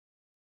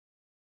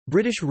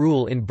British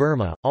rule in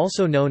Burma,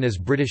 also known as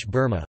British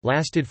Burma,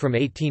 lasted from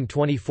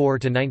 1824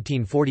 to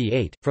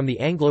 1948, from the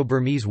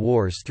Anglo-Burmese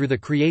Wars through the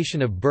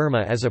creation of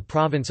Burma as a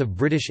province of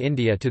British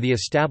India to the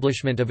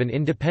establishment of an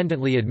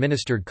independently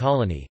administered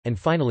colony, and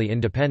finally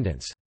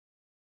independence.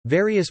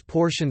 Various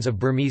portions of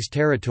Burmese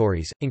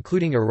territories,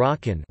 including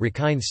Arakan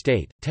Rakhine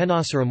State,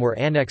 Tenasserim were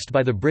annexed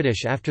by the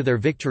British after their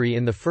victory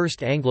in the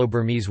First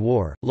Anglo-Burmese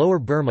War. Lower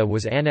Burma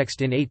was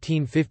annexed in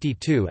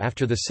 1852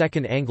 after the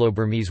Second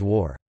Anglo-Burmese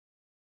War.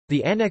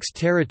 The annexed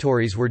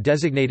territories were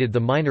designated the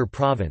Minor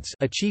Province,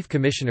 a chief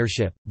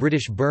commissionership,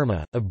 British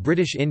Burma, of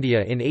British India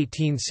in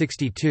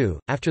 1862.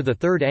 After the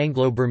Third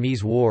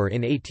Anglo-Burmese War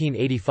in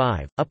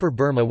 1885, Upper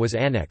Burma was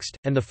annexed,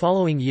 and the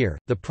following year,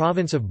 the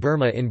province of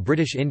Burma in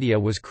British India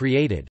was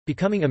created,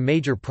 becoming a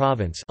major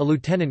province, a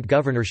lieutenant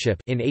governorship,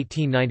 in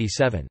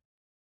 1897.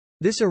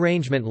 This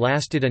arrangement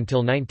lasted until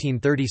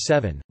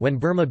 1937, when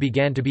Burma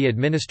began to be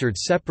administered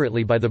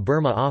separately by the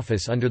Burma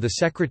Office under the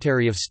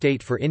Secretary of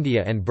State for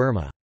India and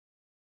Burma.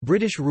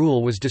 British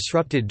rule was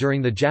disrupted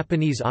during the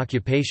Japanese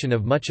occupation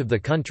of much of the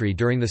country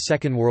during the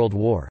Second World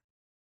War.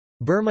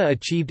 Burma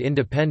achieved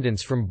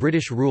independence from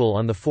British rule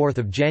on 4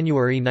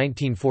 January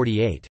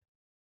 1948.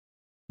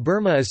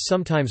 Burma is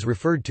sometimes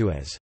referred to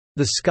as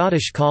the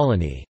Scottish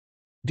colony,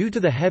 due to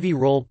the heavy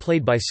role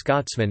played by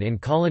Scotsmen in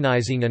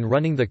colonising and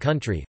running the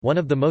country, one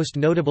of the most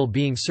notable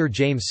being Sir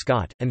James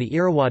Scott, and the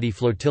Irrawaddy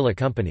Flotilla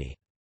Company.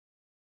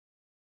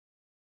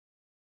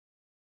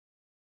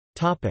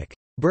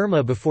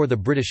 Burma before the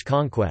British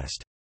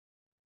conquest.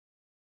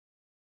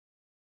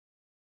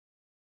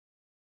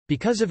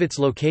 Because of its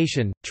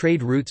location,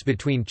 trade routes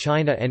between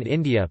China and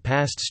India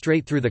passed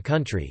straight through the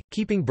country,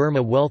 keeping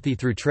Burma wealthy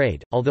through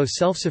trade, although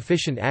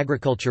self-sufficient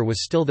agriculture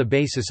was still the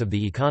basis of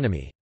the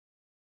economy.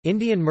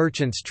 Indian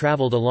merchants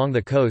travelled along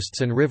the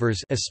coasts and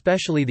rivers,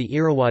 especially the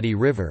Irrawaddy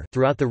River,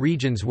 throughout the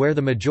regions where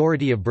the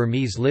majority of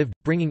Burmese lived,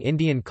 bringing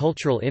Indian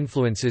cultural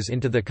influences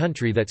into the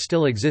country that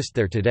still exist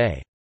there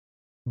today.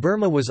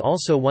 Burma was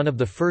also one of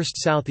the first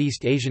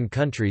Southeast Asian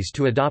countries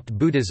to adopt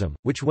Buddhism,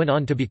 which went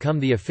on to become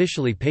the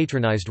officially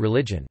patronized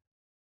religion.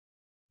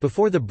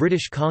 Before the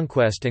British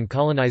conquest and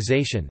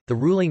colonization, the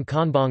ruling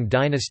Konbaung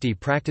dynasty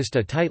practiced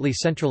a tightly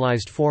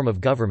centralized form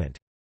of government.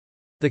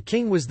 The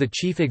king was the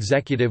chief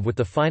executive with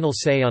the final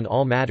say on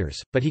all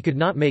matters, but he could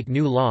not make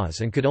new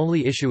laws and could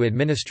only issue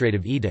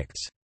administrative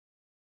edicts.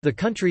 The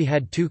country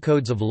had two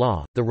codes of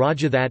law, the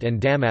Rajathat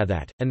and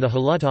Dhammathat, and the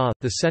Halutta,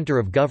 the center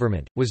of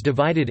government, was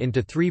divided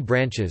into three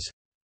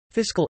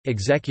branches—fiscal,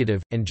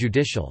 executive, and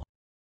judicial.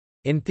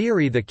 In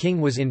theory the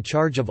king was in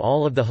charge of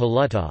all of the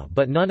Halutta,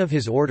 but none of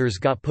his orders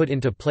got put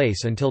into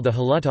place until the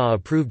Halutta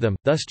approved them,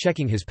 thus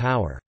checking his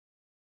power.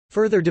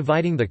 Further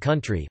dividing the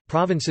country,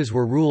 provinces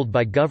were ruled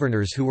by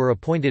governors who were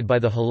appointed by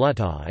the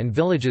Halutta and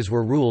villages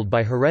were ruled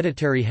by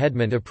hereditary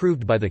headmen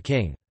approved by the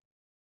king.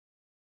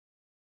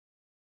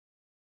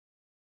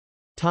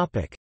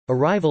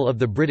 Arrival of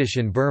the British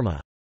in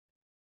Burma.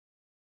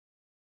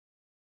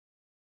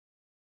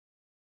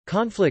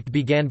 Conflict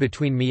began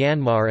between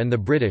Myanmar and the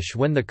British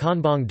when the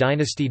Konbaung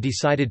dynasty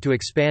decided to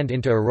expand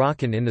into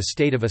Arakan in the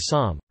state of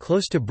Assam,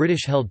 close to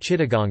British-held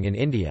Chittagong in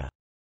India.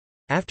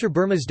 After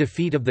Burma's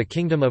defeat of the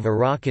Kingdom of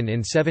Arakan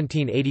in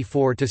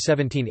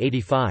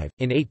 1784–1785,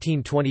 in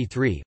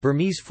 1823,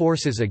 Burmese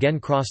forces again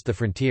crossed the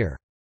frontier.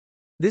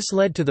 This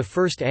led to the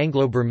First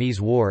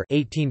Anglo-Burmese War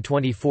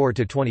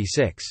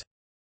 1824–26.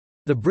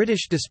 The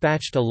British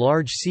dispatched a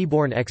large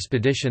seaborne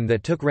expedition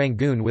that took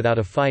Rangoon without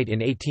a fight in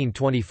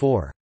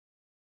 1824.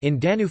 In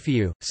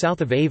Danuphiu,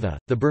 south of Ava,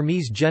 the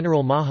Burmese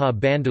general Maha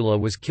Bandula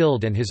was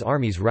killed and his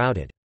armies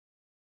routed.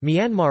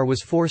 Myanmar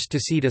was forced to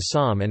cede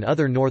Assam and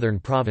other northern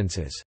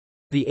provinces.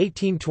 The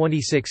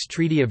 1826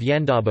 Treaty of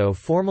Yandabo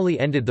formally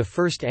ended the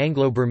First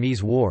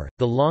Anglo-Burmese War,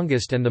 the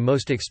longest and the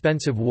most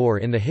expensive war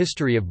in the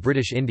history of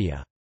British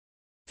India.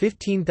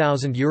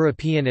 15,000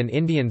 European and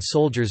Indian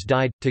soldiers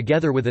died,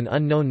 together with an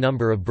unknown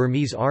number of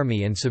Burmese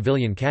army and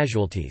civilian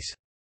casualties.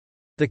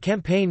 The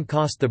campaign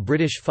cost the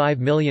British £5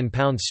 million to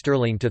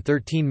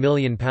 £13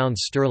 million,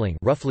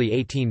 roughly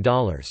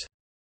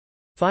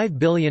 $18.5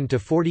 billion to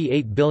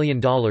 $48 billion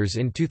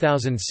in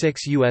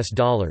 2006 US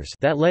dollars.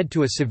 That led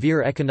to a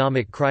severe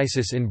economic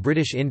crisis in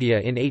British India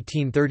in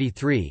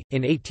 1833.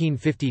 In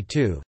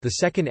 1852, the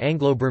Second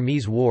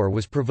Anglo-Burmese War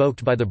was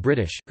provoked by the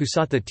British, who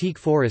sought the teak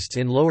forests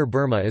in Lower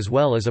Burma as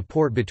well as a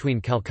port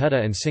between Calcutta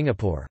and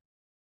Singapore.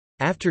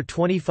 After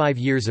 25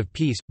 years of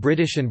peace,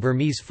 British and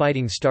Burmese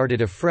fighting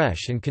started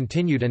afresh and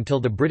continued until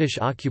the British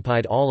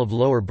occupied all of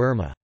Lower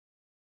Burma.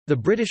 The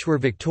British were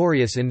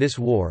victorious in this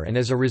war and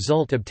as a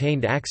result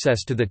obtained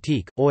access to the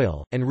teak,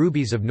 oil, and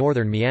rubies of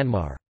northern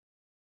Myanmar.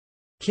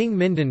 King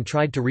Mindon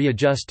tried to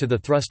readjust to the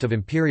thrust of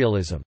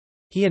imperialism.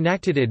 He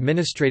enacted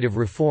administrative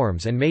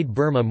reforms and made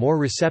Burma more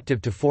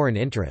receptive to foreign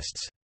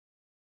interests.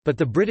 But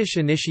the British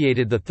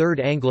initiated the Third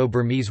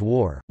Anglo-Burmese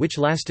War, which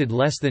lasted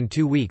less than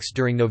 2 weeks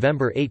during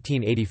November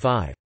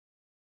 1885.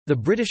 The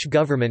British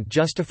government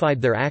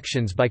justified their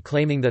actions by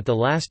claiming that the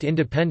last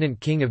independent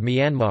king of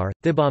Myanmar,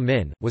 Thibaw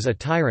Min, was a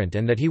tyrant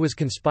and that he was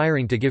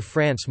conspiring to give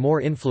France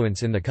more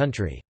influence in the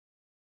country.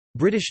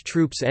 British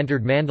troops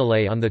entered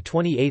Mandalay on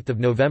 28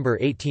 November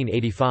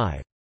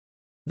 1885.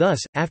 Thus,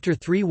 after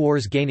 3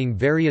 wars gaining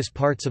various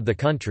parts of the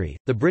country,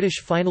 the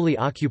British finally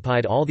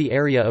occupied all the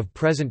area of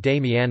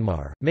present-day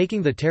Myanmar,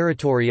 making the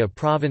territory a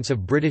province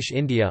of British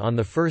India on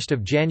 1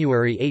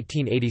 January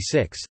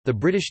 1886. The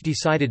British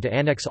decided to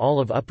annex all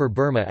of Upper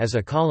Burma as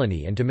a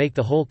colony and to make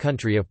the whole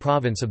country a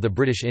province of the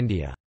British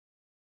India.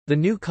 The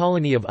new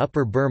colony of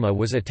Upper Burma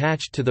was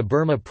attached to the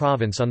Burma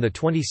province on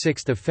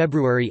 26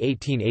 February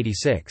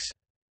 1886.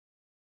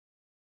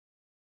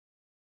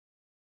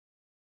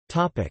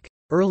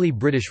 Early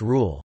British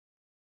rule.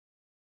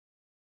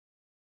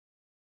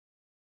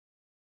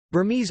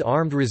 Burmese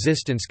armed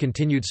resistance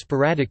continued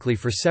sporadically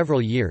for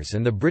several years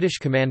and the British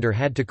commander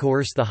had to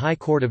coerce the High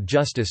Court of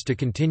Justice to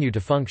continue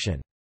to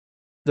function.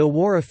 Though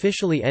war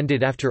officially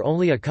ended after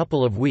only a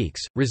couple of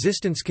weeks,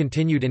 resistance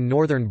continued in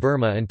northern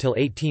Burma until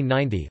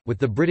 1890, with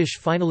the British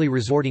finally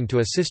resorting to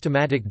a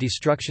systematic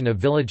destruction of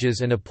villages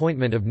and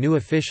appointment of new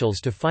officials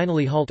to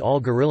finally halt all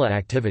guerrilla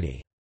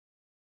activity.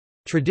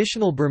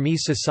 Traditional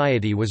Burmese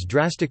society was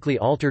drastically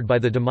altered by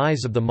the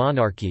demise of the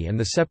monarchy and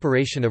the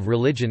separation of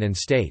religion and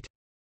state.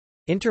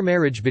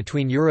 Intermarriage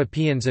between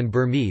Europeans and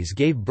Burmese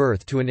gave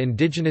birth to an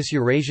indigenous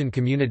Eurasian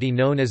community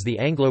known as the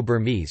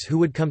Anglo-Burmese who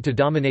would come to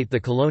dominate the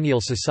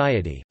colonial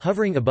society,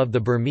 hovering above the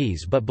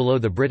Burmese but below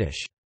the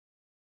British.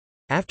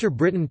 After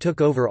Britain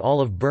took over all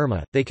of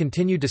Burma, they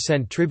continued to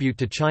send tribute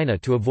to China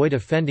to avoid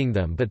offending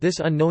them, but this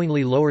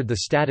unknowingly lowered the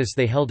status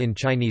they held in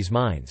Chinese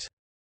minds.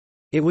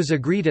 It was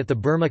agreed at the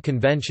Burma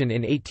Convention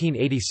in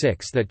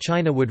 1886 that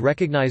China would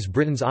recognize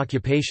Britain's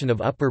occupation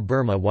of Upper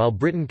Burma while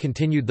Britain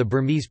continued the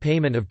Burmese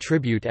payment of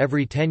tribute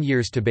every 10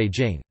 years to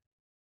Beijing.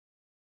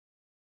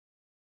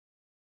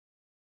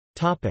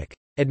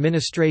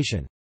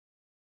 Administration.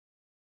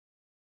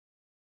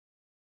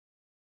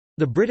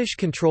 The British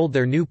controlled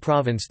their new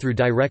province through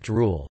direct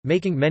rule,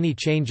 making many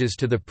changes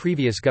to the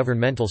previous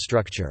governmental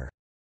structure.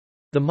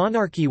 The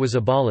monarchy was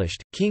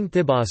abolished, King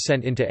Thibaw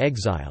sent into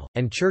exile,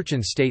 and church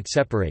and state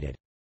separated.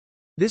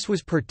 This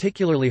was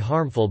particularly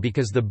harmful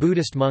because the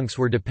Buddhist monks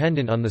were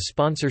dependent on the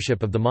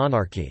sponsorship of the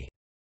monarchy.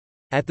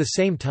 At the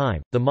same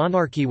time, the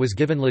monarchy was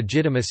given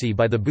legitimacy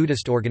by the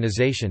Buddhist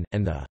organization,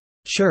 and the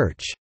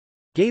church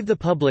gave the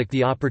public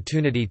the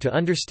opportunity to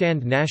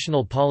understand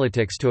national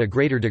politics to a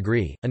greater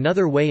degree.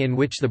 Another way in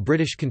which the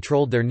British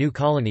controlled their new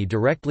colony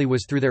directly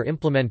was through their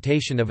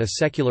implementation of a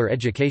secular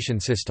education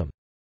system.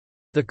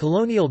 The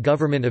colonial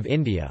government of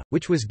India,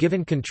 which was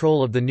given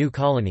control of the new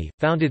colony,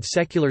 founded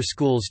secular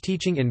schools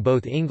teaching in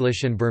both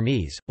English and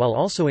Burmese, while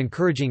also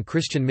encouraging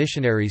Christian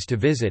missionaries to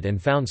visit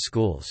and found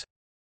schools.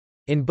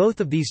 In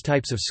both of these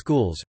types of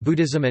schools,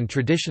 Buddhism and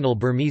traditional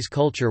Burmese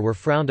culture were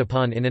frowned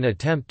upon in an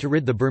attempt to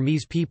rid the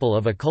Burmese people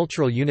of a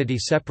cultural unity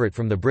separate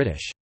from the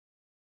British.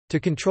 To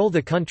control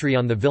the country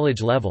on the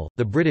village level,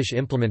 the British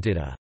implemented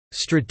a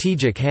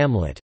strategic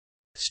hamlet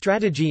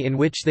strategy in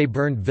which they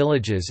burned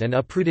villages and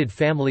uprooted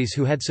families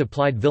who had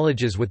supplied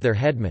villages with their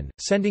headmen,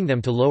 sending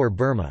them to Lower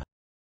Burma.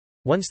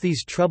 Once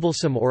these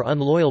troublesome or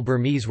unloyal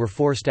Burmese were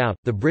forced out,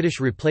 the British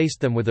replaced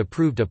them with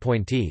approved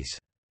appointees.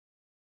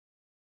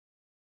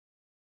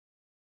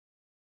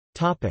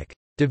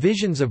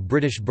 Divisions of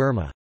British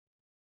Burma.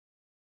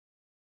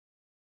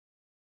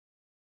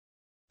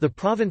 The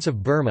province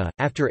of Burma,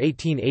 after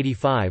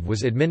 1885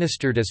 was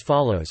administered as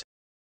follows: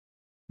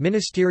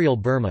 Ministerial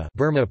Burma,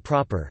 Burma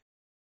proper;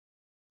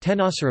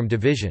 Tenasserim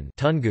Division,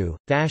 Tungu,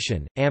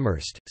 Thashan,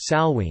 Amherst,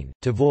 Salween,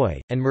 Tavoy,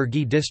 and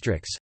Mergui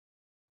districts;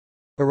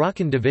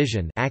 Arakan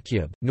Division,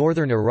 Akyab,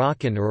 Northern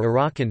Arakan or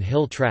Arakan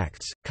Hill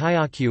Tracts,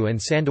 Kayakyu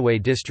and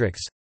Sandaway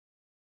districts;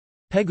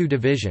 Pegu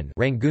Division,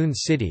 Rangoon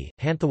City,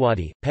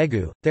 Hanthawadi,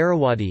 Pegu,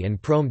 Tharawadi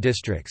and Prome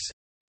districts;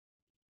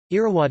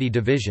 Irrawaddy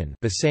Division,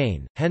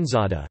 Basane,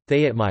 Henzada,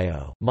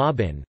 Thayatmayo,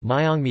 Mabin,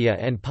 Myongmya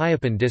and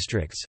Payapan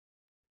districts;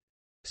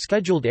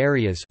 Scheduled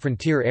areas,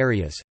 frontier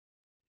areas;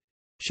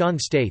 Shan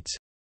states;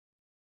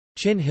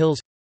 Chin Hills;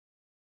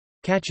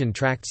 Kachin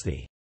Tracts.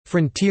 The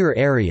frontier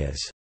areas,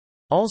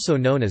 also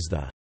known as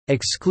the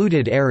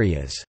excluded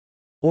areas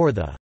or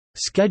the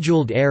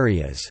scheduled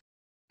areas,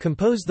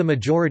 compose the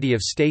majority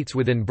of states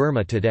within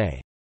Burma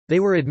today. They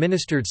were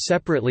administered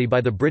separately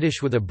by the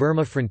British with a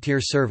Burma Frontier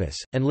Service,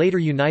 and later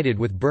united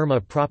with Burma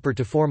proper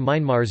to form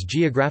Myanmar's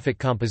geographic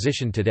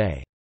composition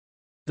today.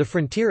 The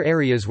frontier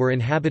areas were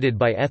inhabited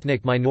by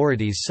ethnic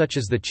minorities such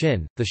as the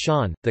Chin, the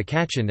Shan, the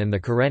Kachin and the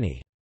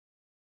Karenni.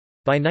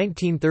 By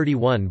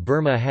 1931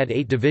 Burma had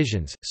 8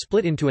 divisions,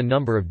 split into a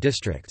number of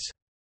districts.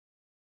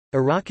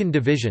 Arakan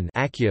Division,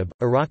 Akyab,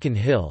 Arakan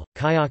Hill,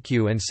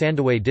 Kayakyu and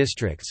Sandaway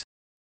districts;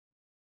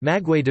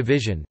 Magway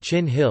Division,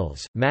 Chin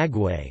Hills,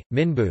 Magway,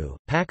 Minbu,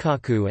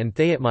 Pakaku and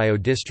Thayatmayo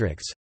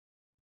districts;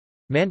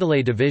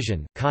 Mandalay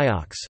Division,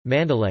 Kayaks,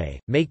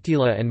 Mandalay,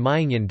 Maiktila and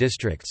Myingyan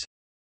districts;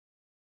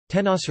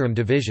 Tenasserim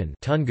Division,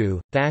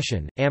 Tungu,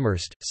 Thashan,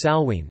 Amherst,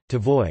 Salween,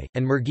 Tavoy,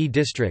 and Mergui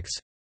districts;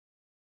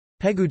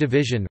 Pegu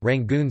Division,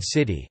 Rangoon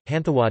City,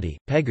 Hanthawadi,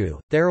 Pegu,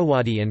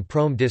 Tharawadi and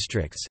Prome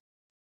districts;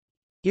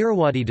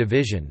 Irrawaddy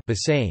Division,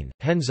 Basane,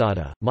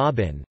 Henzada,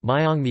 Mabin,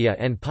 Myongmya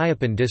and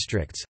Payapan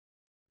districts;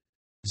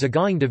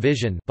 Zagaing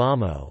Division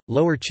Bamo,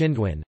 Lower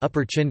Chindwin,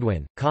 Upper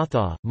Chindwin,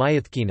 Katha,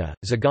 Myithkina,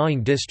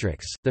 Zagaing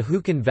districts, the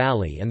Hukan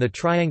Valley and the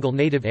Triangle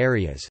Native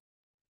Areas.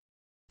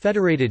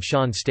 Federated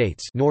Shan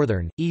States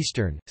Northern,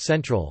 Eastern,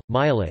 Central,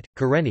 Myelit,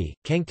 Karenni,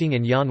 Kengtung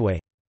and Yanwei.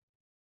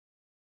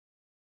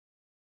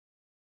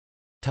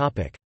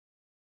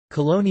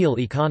 Colonial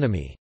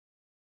economy.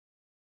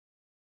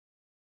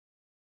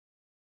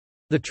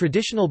 The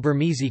traditional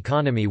Burmese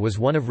economy was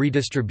one of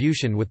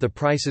redistribution with the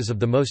prices of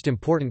the most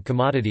important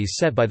commodities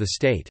set by the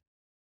state.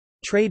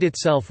 Trade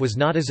itself was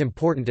not as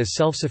important as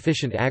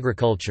self-sufficient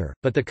agriculture,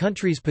 but the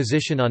country's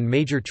position on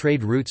major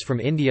trade routes from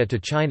India to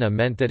China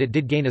meant that it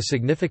did gain a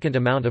significant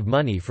amount of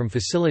money from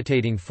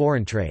facilitating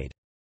foreign trade.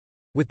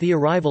 With the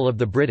arrival of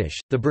the British,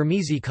 the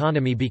Burmese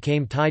economy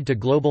became tied to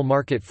global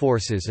market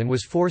forces and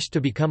was forced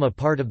to become a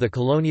part of the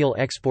colonial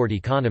export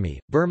economy.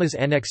 Burma's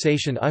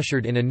annexation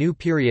ushered in a new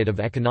period of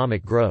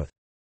economic growth.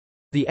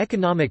 The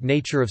economic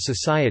nature of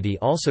society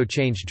also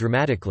changed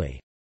dramatically.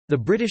 The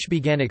British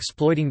began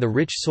exploiting the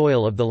rich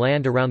soil of the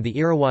land around the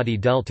Irrawaddy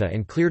Delta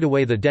and cleared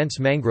away the dense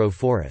mangrove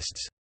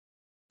forests.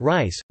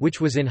 Rice, which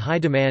was in high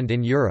demand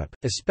in Europe,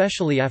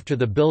 especially after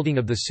the building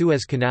of the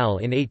Suez Canal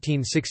in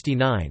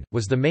 1869,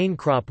 was the main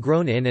crop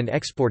grown in and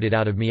exported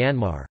out of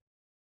Myanmar.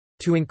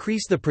 To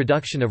increase the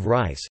production of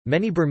rice,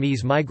 many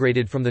Burmese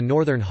migrated from the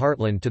northern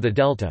heartland to the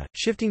delta,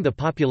 shifting the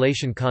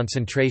population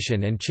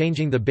concentration and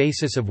changing the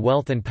basis of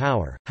wealth and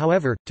power.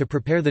 However, to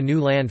prepare the new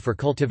land for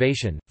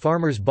cultivation,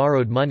 farmers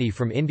borrowed money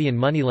from Indian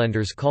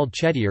moneylenders called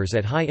chettiars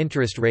at high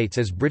interest rates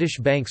as British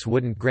banks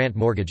wouldn't grant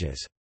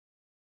mortgages.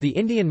 The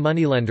Indian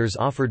moneylenders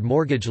offered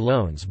mortgage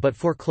loans but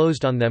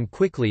foreclosed on them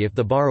quickly if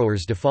the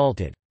borrowers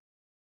defaulted.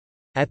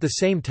 At the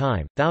same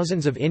time,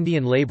 thousands of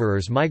Indian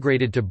labourers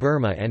migrated to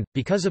Burma and,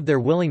 because of their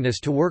willingness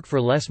to work for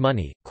less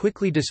money,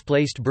 quickly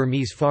displaced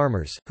Burmese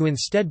farmers, who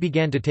instead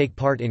began to take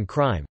part in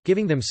crime,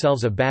 giving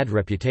themselves a bad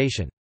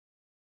reputation.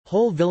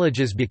 Whole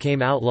villages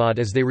became outlawed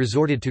as they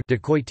resorted to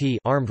dacoity,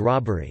 armed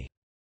robbery.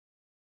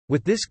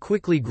 With this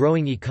quickly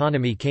growing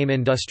economy came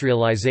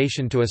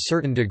industrialization to a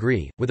certain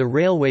degree, with a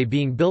railway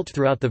being built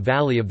throughout the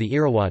valley of the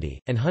Irrawaddy,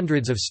 and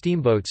hundreds of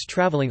steamboats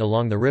traveling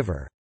along the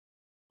river.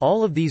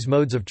 All of these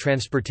modes of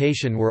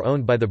transportation were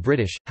owned by the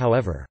British,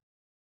 however.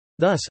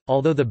 Thus,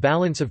 although the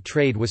balance of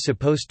trade was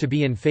supposed to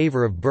be in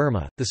favor of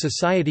Burma, the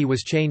society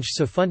was changed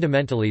so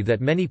fundamentally that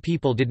many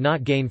people did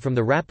not gain from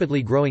the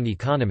rapidly growing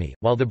economy.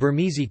 While the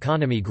Burmese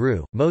economy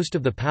grew, most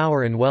of the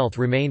power and wealth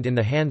remained in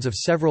the hands of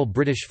several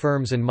British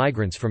firms and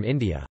migrants from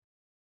India.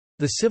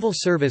 The civil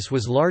service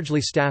was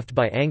largely staffed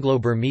by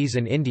Anglo-Burmese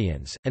and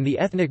Indians, and the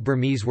ethnic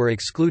Burmese were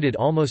excluded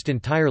almost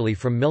entirely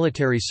from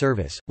military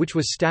service, which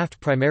was staffed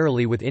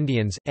primarily with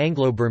Indians,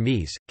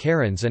 Anglo-Burmese,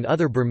 Karens and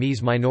other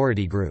Burmese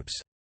minority groups.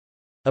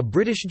 A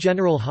British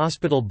General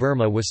Hospital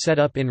Burma was set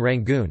up in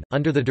Rangoon,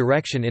 under the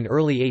direction in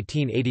early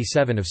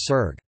 1887 of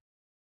Sir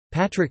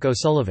Patrick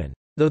O'Sullivan.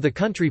 Though the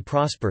country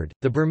prospered,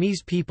 the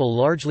Burmese people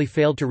largely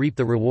failed to reap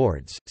the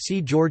rewards.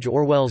 See George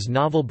Orwell's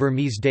novel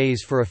Burmese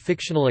Days for a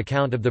fictional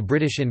account of the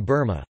British in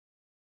Burma.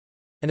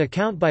 An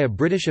account by a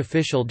British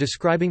official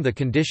describing the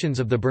conditions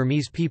of the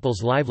Burmese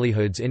people's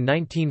livelihoods in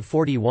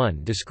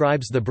 1941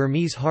 describes the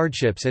Burmese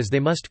hardships as they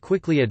must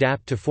quickly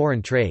adapt to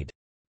foreign trade.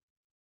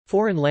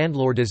 Foreign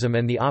landlordism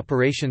and the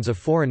operations of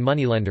foreign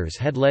moneylenders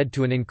had led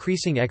to an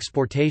increasing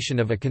exportation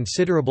of a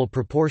considerable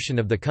proportion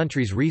of the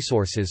country's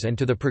resources and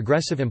to the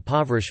progressive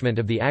impoverishment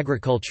of the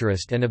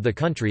agriculturist and of the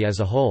country as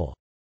a whole.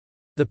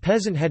 The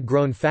peasant had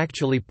grown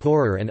factually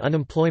poorer and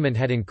unemployment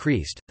had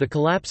increased. The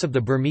collapse of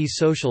the Burmese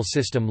social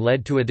system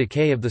led to a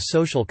decay of the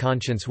social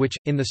conscience which,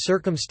 in the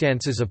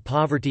circumstances of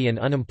poverty and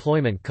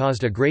unemployment,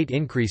 caused a great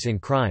increase in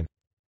crime.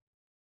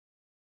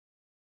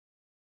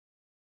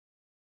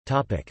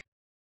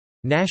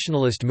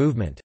 Nationalist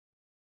movement.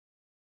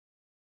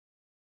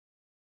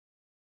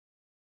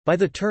 By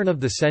the turn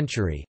of the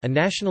century, a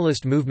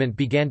nationalist movement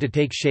began to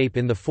take shape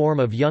in the form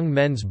of Young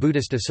Men's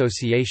Buddhist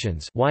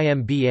Associations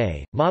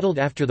 (YMBA), modeled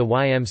after the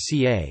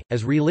YMCA,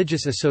 as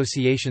religious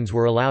associations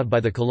were allowed by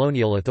the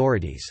colonial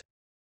authorities.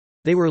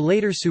 They were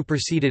later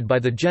superseded by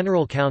the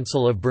General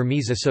Council of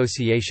Burmese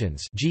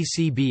Associations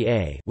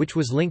 (GCBA), which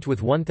was linked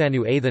with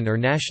Wonthanu Athan or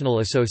national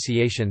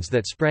associations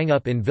that sprang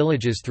up in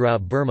villages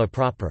throughout Burma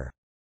proper.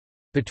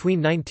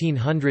 Between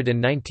 1900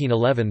 and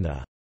 1911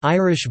 the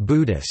Irish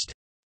Buddhist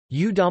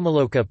U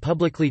Dhamaloka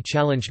publicly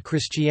challenged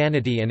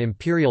Christianity and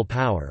imperial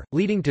power,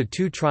 leading to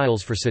 2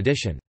 trials for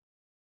sedition.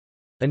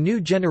 A new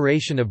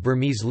generation of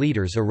Burmese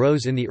leaders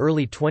arose in the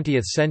early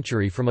 20th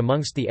century from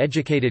amongst the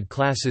educated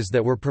classes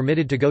that were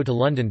permitted to go to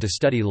London to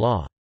study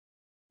law.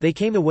 They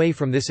came away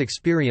from this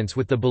experience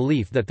with the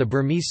belief that the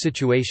Burmese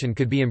situation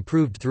could be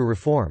improved through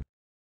reform.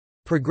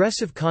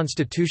 Progressive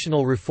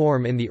constitutional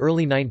reform in the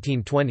early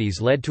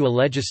 1920s led to a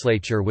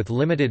legislature with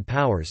limited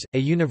powers, a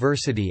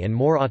university and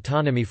more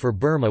autonomy for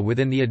Burma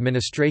within the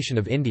administration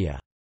of India.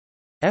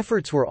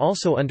 Efforts were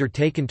also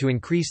undertaken to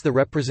increase the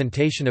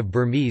representation of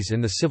Burmese in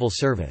the civil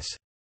service.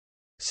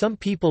 Some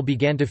people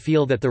began to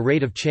feel that the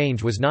rate of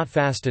change was not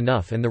fast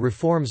enough and the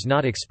reforms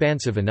not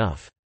expansive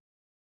enough.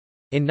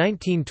 In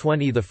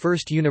 1920, the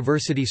first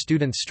university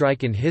students'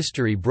 strike in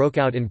history broke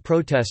out in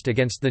protest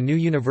against the new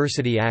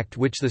University Act,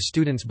 which the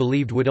students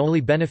believed would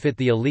only benefit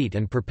the elite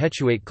and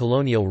perpetuate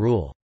colonial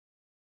rule.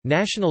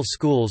 National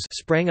schools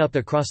sprang up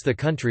across the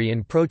country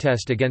in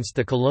protest against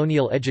the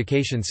colonial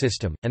education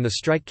system, and the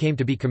strike came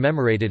to be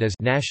commemorated as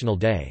National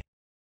Day.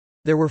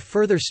 There were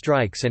further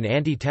strikes and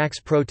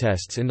anti-tax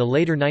protests in the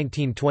later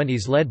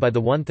 1920s led by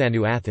the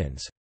Wonthanu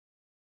Athins.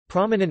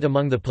 Prominent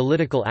among the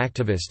political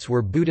activists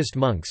were Buddhist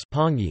monks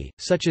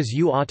such as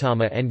U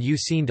Atama and U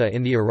Sinta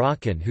in the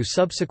Arakan, who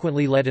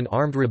subsequently led an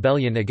armed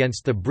rebellion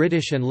against the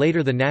British and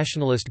later the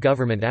nationalist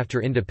government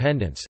after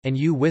independence, and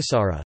U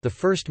Wisara, the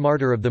first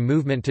martyr of the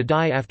movement to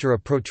die after a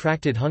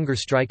protracted hunger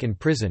strike in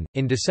prison.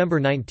 In December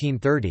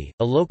 1930,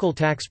 a local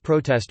tax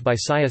protest by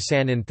Saya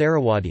San in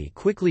Tharawadi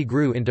quickly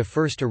grew into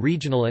first a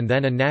regional and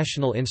then a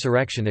national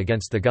insurrection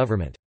against the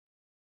government.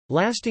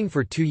 Lasting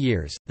for 2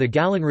 years, the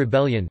Galan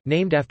Rebellion,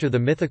 named after the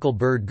mythical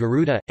bird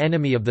Garuda,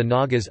 enemy of the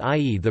Nagas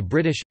i.e. the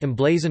British,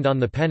 emblazoned on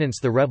the pennants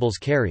the rebels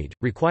carried,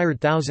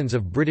 required thousands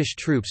of British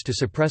troops to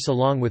suppress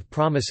along with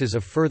promises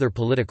of further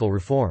political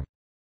reform.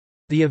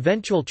 The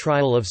eventual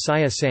trial of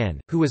Saya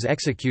San, who was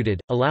executed,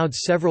 allowed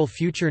several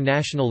future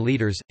national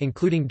leaders,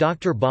 including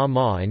Dr. Ba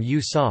Ma and U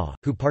Sa,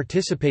 who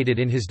participated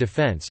in his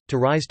defense, to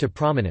rise to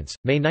prominence.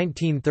 May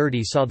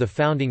 1930 saw the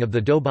founding of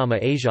the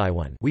Dobama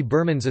Asiaiwan We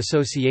Burmans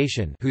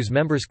Association, whose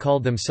members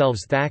called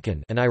themselves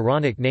Thakin, an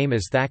ironic name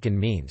as Thakin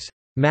means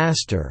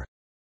master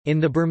in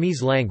the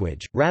Burmese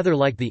language, rather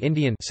like the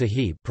Indian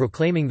Sahib,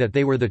 proclaiming that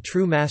they were the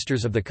true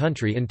masters of the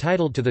country,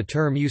 entitled to the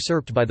term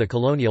usurped by the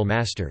colonial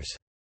masters.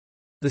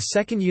 The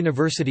second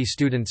university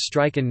students'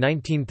 strike in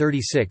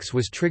 1936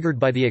 was triggered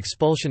by the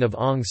expulsion of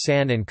Aung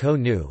San and Ko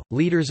Nu,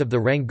 leaders of the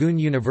Rangoon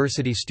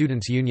University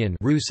Students' Union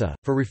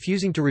for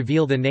refusing to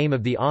reveal the name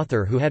of the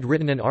author who had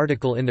written an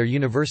article in their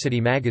university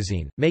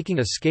magazine, making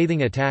a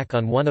scathing attack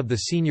on one of the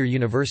senior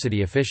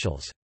university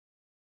officials.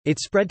 It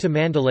spread to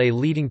Mandalay,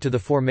 leading to the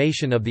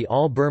formation of the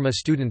All Burma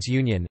Students'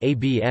 Union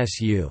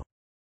 (ABSU).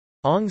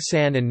 Aung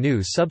San and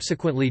Nu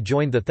subsequently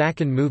joined the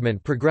Thakin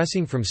movement,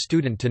 progressing from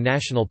student to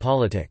national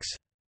politics.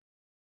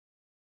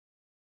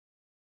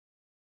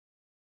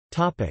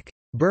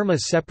 Burma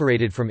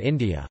separated from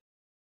India.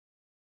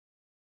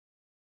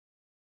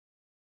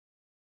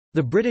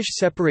 The British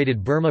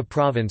separated Burma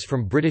province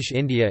from British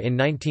India in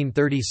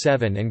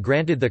 1937 and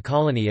granted the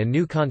colony a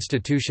new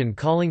constitution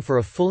calling for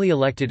a fully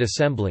elected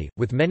assembly,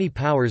 with many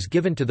powers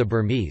given to the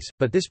Burmese,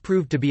 but this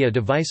proved to be a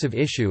divisive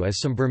issue as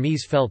some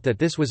Burmese felt that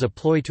this was a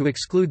ploy to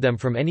exclude them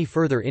from any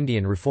further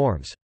Indian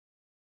reforms.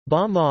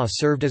 Ba Ma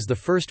served as the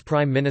first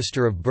Prime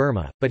Minister of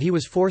Burma, but he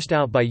was forced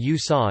out by U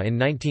Sa in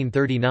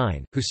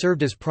 1939, who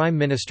served as Prime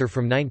Minister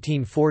from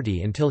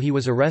 1940 until he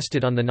was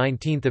arrested on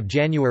 19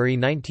 January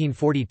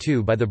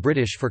 1942 by the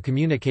British for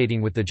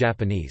communicating with the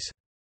Japanese.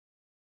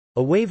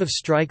 A wave of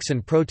strikes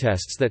and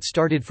protests that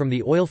started from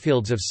the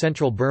oilfields of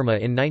central Burma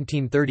in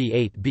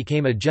 1938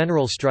 became a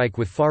general strike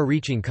with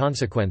far-reaching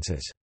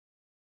consequences.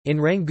 In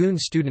Rangoon,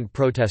 student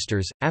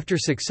protesters, after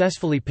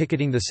successfully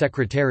picketing the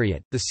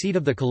Secretariat, the seat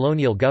of the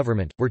colonial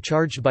government, were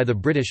charged by the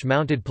British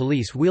mounted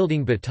police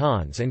wielding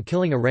batons and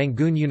killing a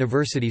Rangoon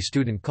University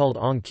student called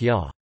Ong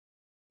Kya.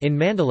 In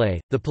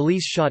Mandalay, the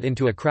police shot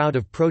into a crowd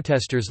of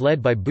protesters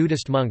led by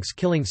Buddhist monks,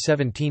 killing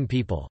 17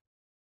 people.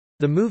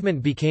 The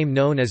movement became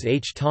known as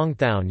H. Tong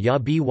Thaun Ya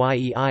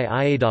Byi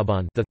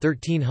Iadaban, the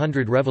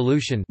 1300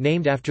 Revolution,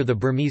 named after the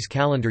Burmese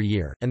calendar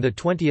year, and the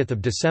 20th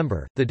of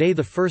December, the day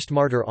the first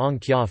martyr Ong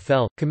Kya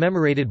fell,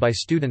 commemorated by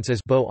students as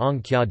Bo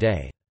Ong Kya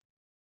Day.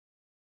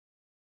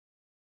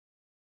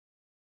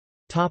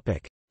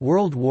 Topic: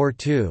 World War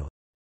II.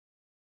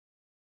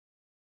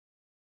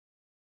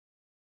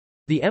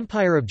 The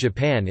Empire of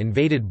Japan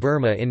invaded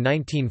Burma in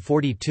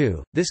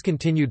 1942, this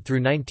continued through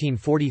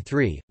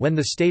 1943, when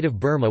the state of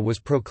Burma was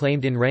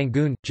proclaimed in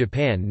Rangoon.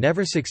 Japan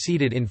never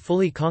succeeded in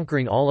fully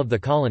conquering all of the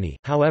colony,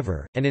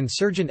 however, and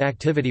insurgent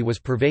activity was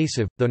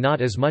pervasive, though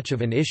not as much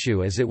of an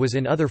issue as it was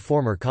in other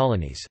former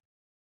colonies.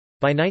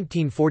 By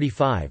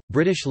 1945,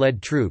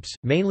 British-led troops,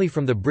 mainly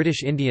from the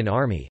British Indian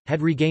Army,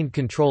 had regained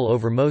control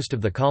over most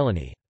of the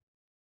colony.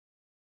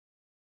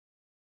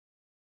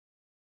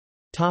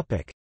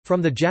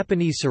 From the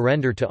Japanese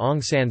surrender to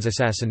Aung San's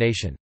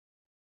assassination.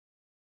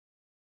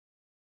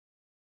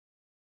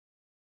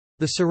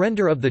 The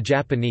surrender of the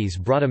Japanese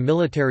brought a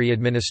military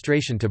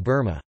administration to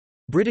Burma.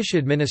 British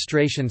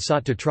administration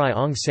sought to try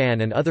Aung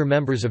San and other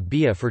members of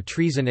BIA for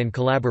treason and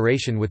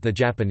collaboration with the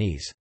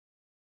Japanese.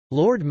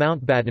 Lord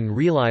Mountbatten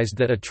realised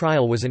that a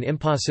trial was an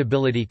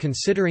impossibility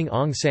considering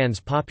Aung San's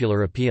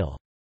popular appeal.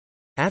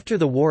 After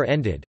the war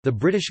ended, the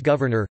British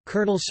governor,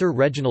 Colonel Sir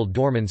Reginald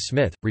Dorman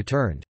Smith,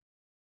 returned.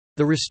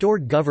 The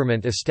restored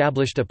government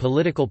established a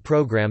political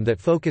program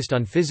that focused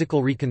on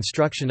physical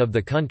reconstruction of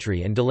the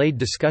country and delayed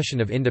discussion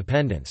of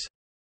independence.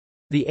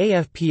 The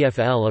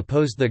AFPFL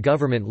opposed the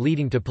government,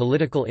 leading to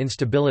political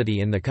instability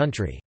in the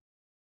country.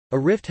 A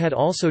rift had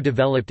also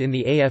developed in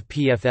the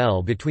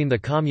AFPFL between the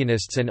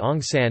Communists and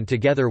Aung San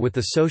together with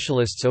the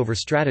Socialists over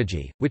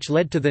strategy, which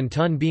led to Van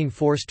Tun being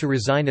forced to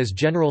resign as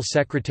General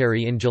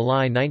Secretary in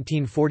July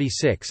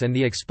 1946 and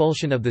the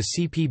expulsion of the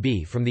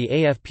CPB from the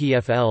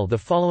AFPFL the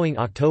following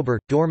October.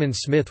 Dorman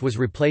Smith was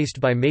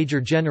replaced by Major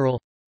General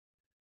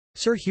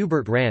Sir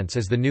Hubert Rance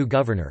as the new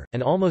governor,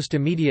 and almost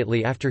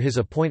immediately after his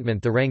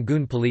appointment the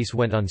Rangoon police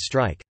went on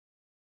strike.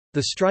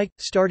 The strike,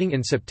 starting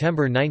in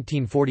September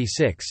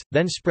 1946,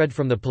 then spread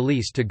from the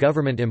police to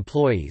government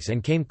employees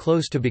and came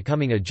close to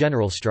becoming a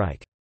general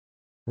strike.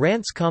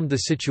 Rance calmed the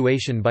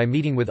situation by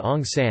meeting with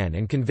Aung San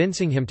and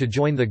convincing him to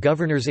join the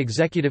governor's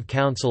executive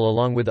council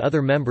along with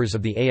other members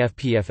of the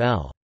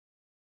AFPFL.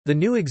 The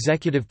new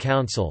Executive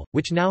Council,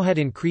 which now had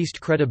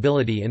increased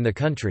credibility in the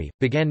country,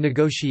 began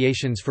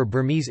negotiations for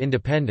Burmese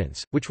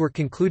independence, which were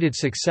concluded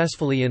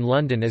successfully in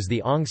London as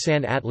the Aung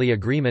San Attlee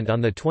Agreement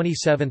on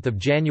 27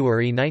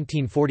 January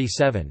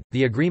 1947.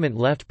 The agreement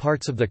left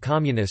parts of the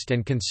communist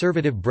and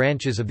conservative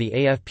branches of the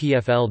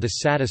AFPFL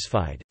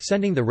dissatisfied,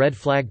 sending the Red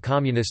Flag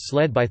Communists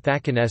led by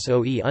Thakin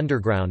Soe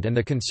underground and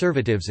the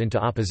conservatives into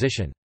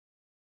opposition.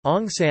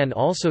 Aung San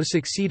also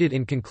succeeded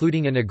in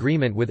concluding an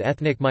agreement with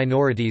ethnic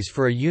minorities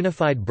for a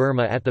unified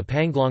Burma at the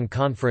Panglong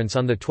Conference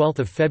on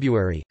 12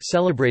 February,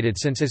 celebrated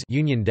since as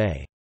Union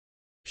Day.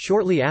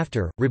 Shortly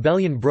after,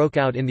 rebellion broke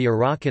out in the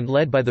Arakan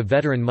led by the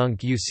veteran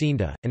monk U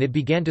Sinda, and it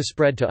began to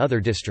spread to other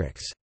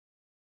districts.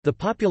 The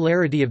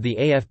popularity of the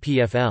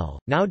AFPFL,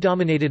 now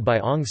dominated by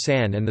Aung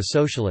San and the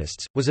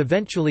Socialists, was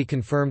eventually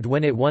confirmed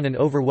when it won an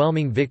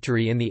overwhelming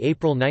victory in the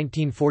April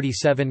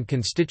 1947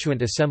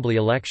 Constituent Assembly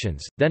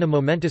elections. Then a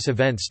momentous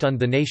event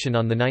stunned the nation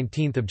on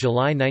 19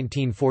 July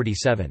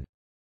 1947.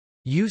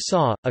 U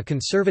Sa, a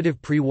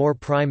conservative pre-war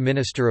Prime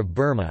Minister of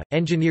Burma,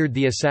 engineered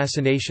the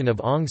assassination of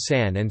Aung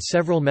San and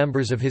several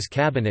members of his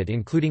cabinet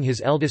including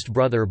his eldest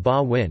brother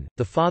Ba Win,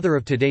 the father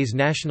of today's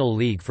National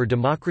League for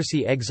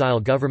Democracy exile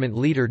government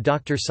leader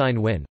Dr.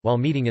 Sein Win, while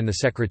meeting in the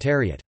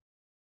Secretariat.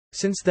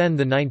 Since then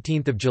the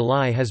 19th of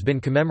July has been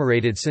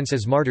commemorated since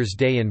as Martyrs'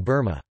 Day in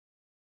Burma.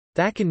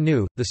 Thakin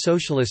Nu, the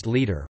socialist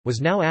leader,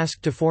 was now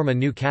asked to form a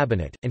new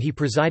cabinet, and he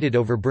presided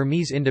over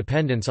Burmese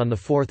independence on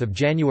 4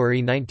 January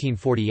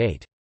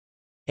 1948.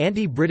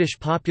 Anti-British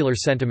popular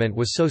sentiment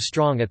was so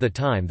strong at the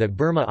time that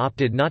Burma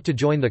opted not to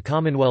join the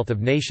Commonwealth of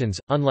Nations,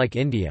 unlike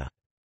India.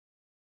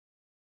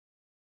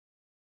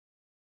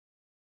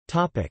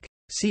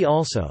 See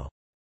also: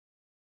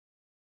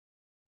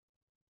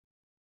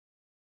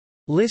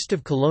 List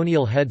of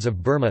colonial heads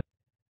of Burma.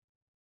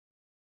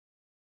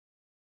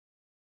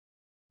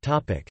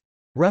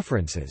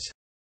 References.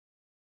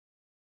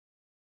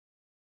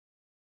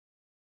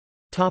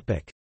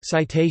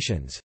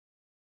 Citations.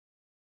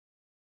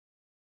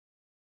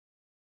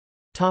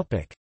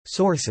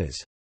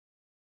 Sources.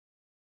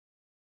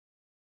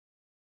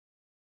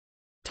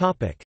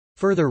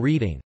 Further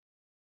reading.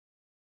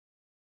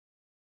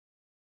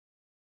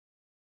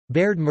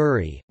 Baird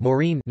Murray,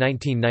 Maureen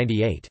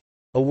 1998.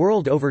 A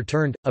World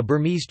Overturned, A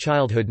Burmese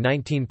Childhood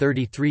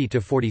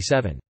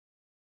 1933–47.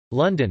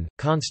 London,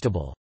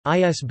 Constable.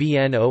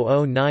 ISBN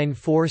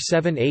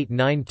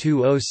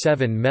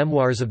 0094789207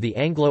 Memoirs of the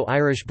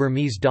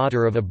Anglo-Irish-Burmese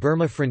daughter of a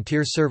Burma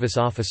Frontier Service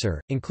officer,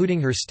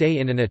 including her stay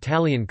in an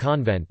Italian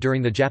convent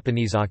during the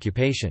Japanese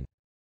occupation.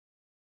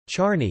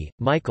 Charney,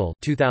 Michael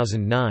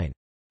 2009.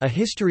 A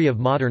History of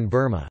Modern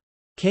Burma.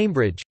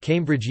 Cambridge,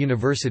 Cambridge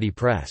University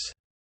Press.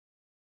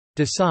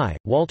 Desai,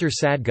 Walter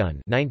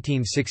Sadgun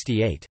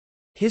 1968.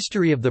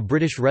 History of the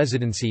British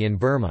Residency in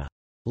Burma.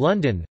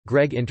 London,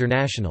 Gregg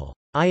International.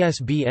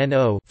 ISBN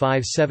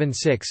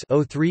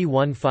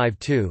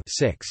 0-576-03152-6.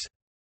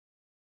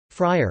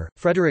 Fryer,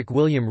 Frederick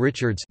William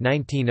Richards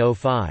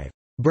 1905.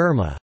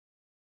 Burma.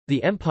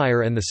 The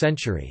Empire and the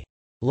Century.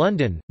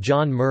 London,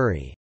 John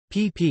Murray.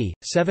 pp.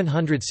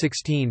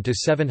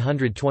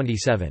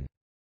 716–727.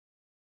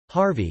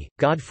 Harvey,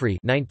 Godfrey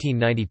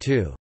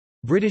 1992.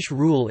 British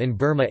Rule in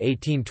Burma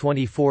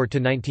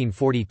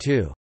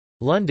 1824–1942.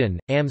 London,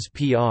 AMS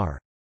PR.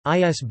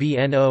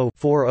 ISBN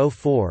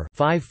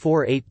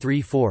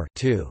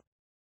 0-404-54834-2.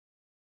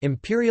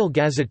 Imperial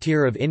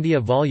Gazetteer of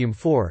India Volume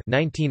 4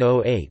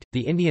 1908,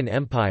 The Indian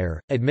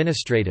Empire,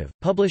 Administrative,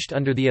 published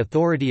under the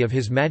authority of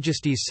His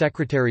Majesty's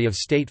Secretary of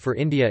State for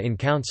India in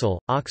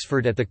Council,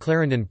 Oxford at the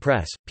Clarendon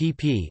Press,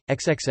 pp.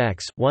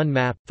 xxx, 1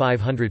 map,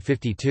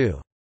 552.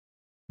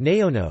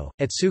 Naono,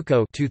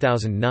 Etsuko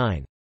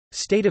 2009.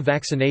 State of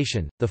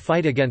Vaccination, The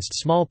Fight Against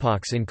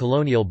Smallpox in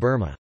Colonial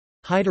Burma.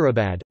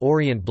 Hyderabad,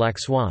 Orient Black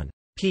Swan.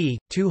 p.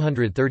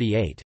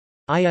 238.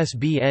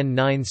 ISBN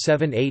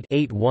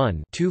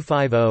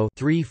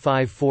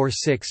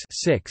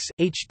 978-81-250-3546-6,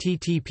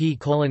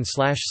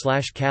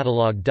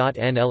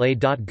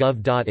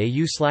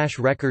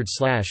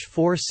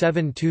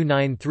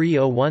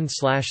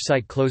 http://catalog.nla.gov.au/record/4729301/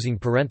 Site closing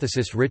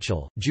parenthesis.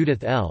 Ritchell,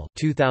 Judith L.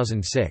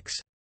 2006.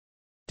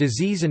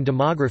 Disease and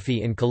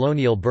Demography in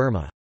Colonial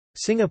Burma.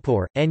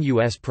 Singapore,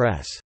 NUS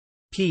Press.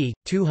 p.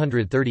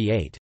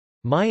 238.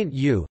 Myint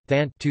U,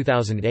 Thant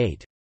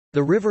 2008.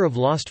 The River of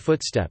Lost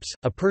Footsteps,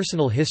 A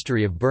Personal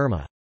History of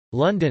Burma.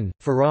 London,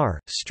 Farrar,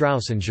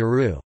 Straus and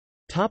Giroux.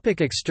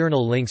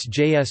 External links.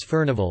 J.S.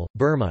 Furnival,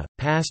 Burma,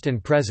 Past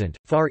and Present,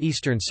 Far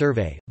Eastern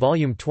Survey,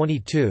 Volume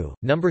 22,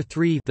 No.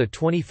 3, the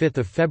 25th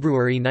of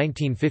February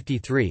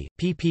 1953,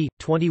 pp.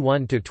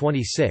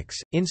 21–26,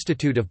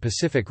 Institute of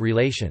Pacific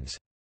Relations.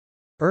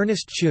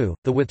 Ernest Chu,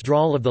 The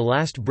Withdrawal of the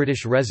Last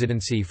British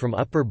Residency from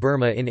Upper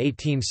Burma in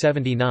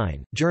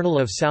 1879, Journal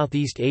of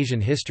Southeast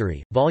Asian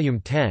History, Volume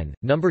 10,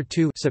 No.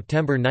 2,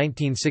 September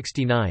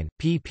 1969,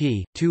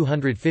 pp.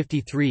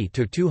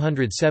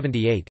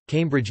 253–278,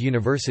 Cambridge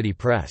University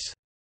Press.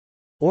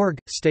 Org.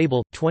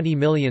 Stable,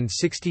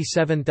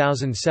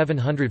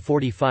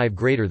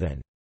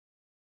 20,067,745 >.